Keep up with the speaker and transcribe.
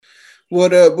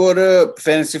What up,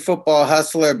 fantasy football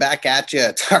hustler back at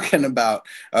you, talking about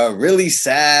a really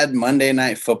sad Monday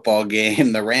night football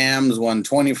game. The Rams won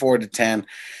 24-10.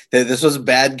 This was a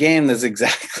bad game. This is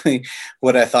exactly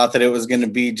what I thought that it was going to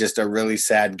be, just a really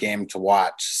sad game to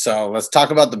watch. So let's talk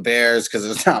about the Bears, because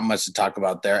there's not much to talk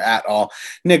about there at all.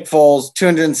 Nick Foles,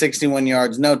 261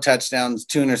 yards, no touchdowns,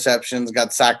 2 interceptions,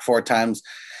 got sacked 4 times.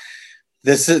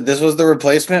 This was the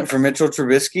replacement for Mitchell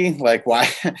Trubisky. Like,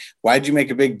 why'd you make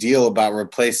a big deal about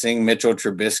replacing Mitchell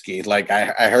Trubisky? Like,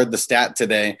 I heard the stat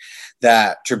today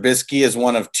that Trubisky is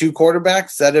one of 2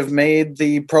 quarterbacks that have made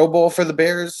the Pro Bowl for the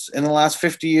Bears in the last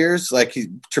 50 years. Like,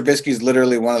 Trubisky's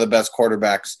literally one of the best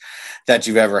quarterbacks that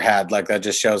you've ever had. Like, that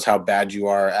just shows how bad you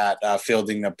are at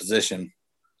fielding the position.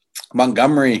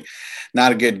 Montgomery,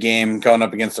 not a good game. Going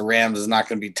up against the Rams is not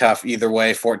going to be tough either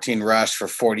way. 14 rush for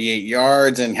 48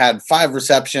 yards and had 5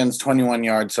 receptions, 21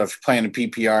 yards. So if you're playing a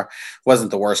PPR,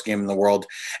 wasn't the worst game in the world.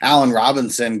 Allen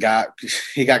Robinson got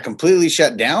completely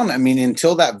shut down. I mean,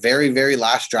 until that very, very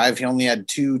last drive, he only had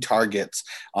 2 targets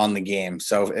on the game.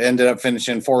 So it ended up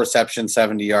finishing 4 receptions,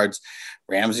 70 yards.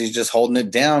 Ramsey's just holding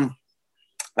it down.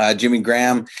 Jimmy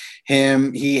Graham,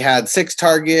 he had 6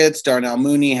 targets. Darnell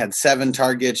Mooney had 7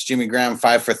 targets. Jimmy Graham,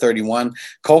 5 for 31.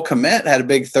 Cole Kmet had a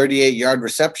big 38-yard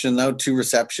reception, though. 2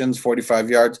 receptions,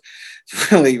 45 yards.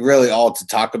 Really, really all to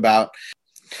talk about.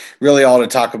 Really all to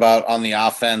talk about on the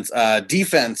offense.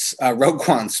 Defense,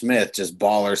 Roquan Smith, just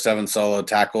baller, 7 solo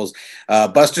tackles.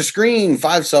 Buster Screen,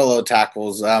 5 solo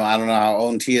tackles. I don't know how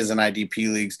owned he is in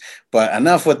IDP leagues, but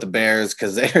enough with the Bears,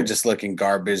 because they're just looking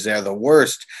garbage. They're the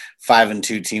worst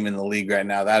 5-2 team in the league right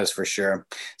now. That is for sure.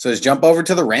 So let's jump over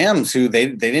to the Rams, who they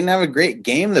didn't have a great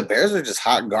game. The Bears are just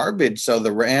hot garbage. So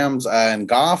the Rams and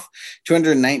Goff,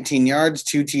 219 yards,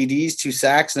 2 TDs, 2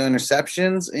 sacks, no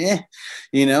interceptions.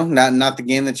 Not the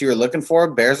game that you were looking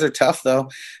for. Bears are tough, though.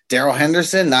 Darrell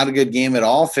Henderson, not a good game at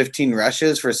all. 15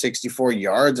 rushes for 64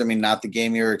 yards. I mean, not the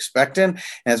game you were expecting. And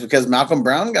it's because Malcolm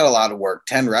Brown got a lot of work.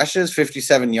 10 rushes,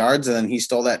 57 yards, and then he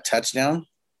stole that touchdown.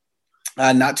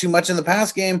 Not too much in the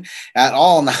pass game at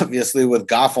all, and obviously with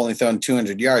Goff only throwing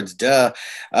 200 yards.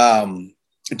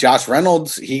 Josh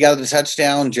Reynolds, he got a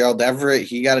touchdown. Gerald Everett,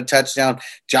 he got a touchdown.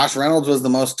 Josh Reynolds was the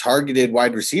most targeted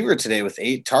wide receiver today with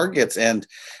 8 targets, and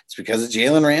it's because of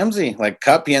Jalen Ramsey. Like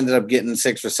Kupp, he ended up getting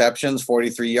 6 receptions,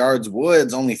 43 yards.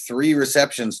 Woods, only 3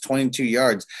 receptions, 22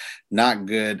 yards. Not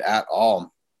good at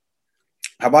all.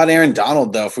 How about Aaron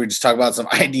Donald, though? If we just talk about some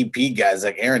IDP guys,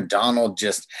 like Aaron Donald,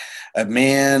 just a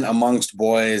man amongst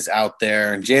boys out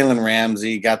there. Jalen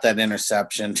Ramsey got that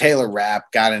interception. Taylor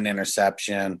Rapp got an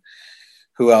interception.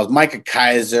 Who else? Micah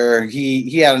Kaiser.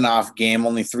 He had an off game,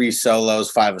 only 3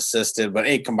 solos, 5 assisted, but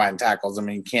 8 combined tackles. I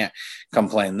mean, you can't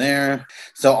complain there.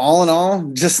 So all in all,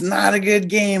 just not a good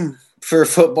game for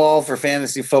football, for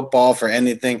fantasy football, for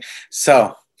anything.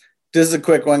 So this is a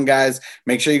quick one, guys.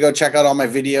 Make sure you go check out all my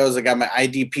videos. I got my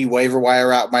IDP waiver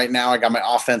wire out right now. I got my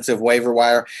offensive waiver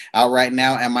wire out right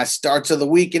now. And my starts of the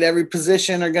week at every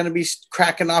position are going to be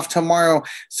cracking off tomorrow.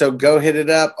 So go hit it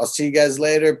up. I'll see you guys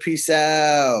later. Peace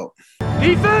out.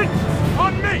 Defense,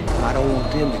 on me. I don't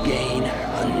want them to gain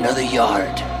another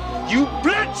yard. You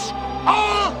blitz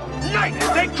all night.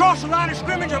 If they cross the line of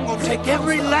scrimmage, I'm going to take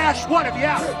every last one of you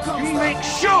out. You make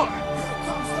sure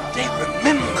they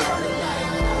remember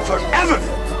forever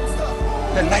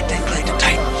the night they played the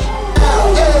Titans.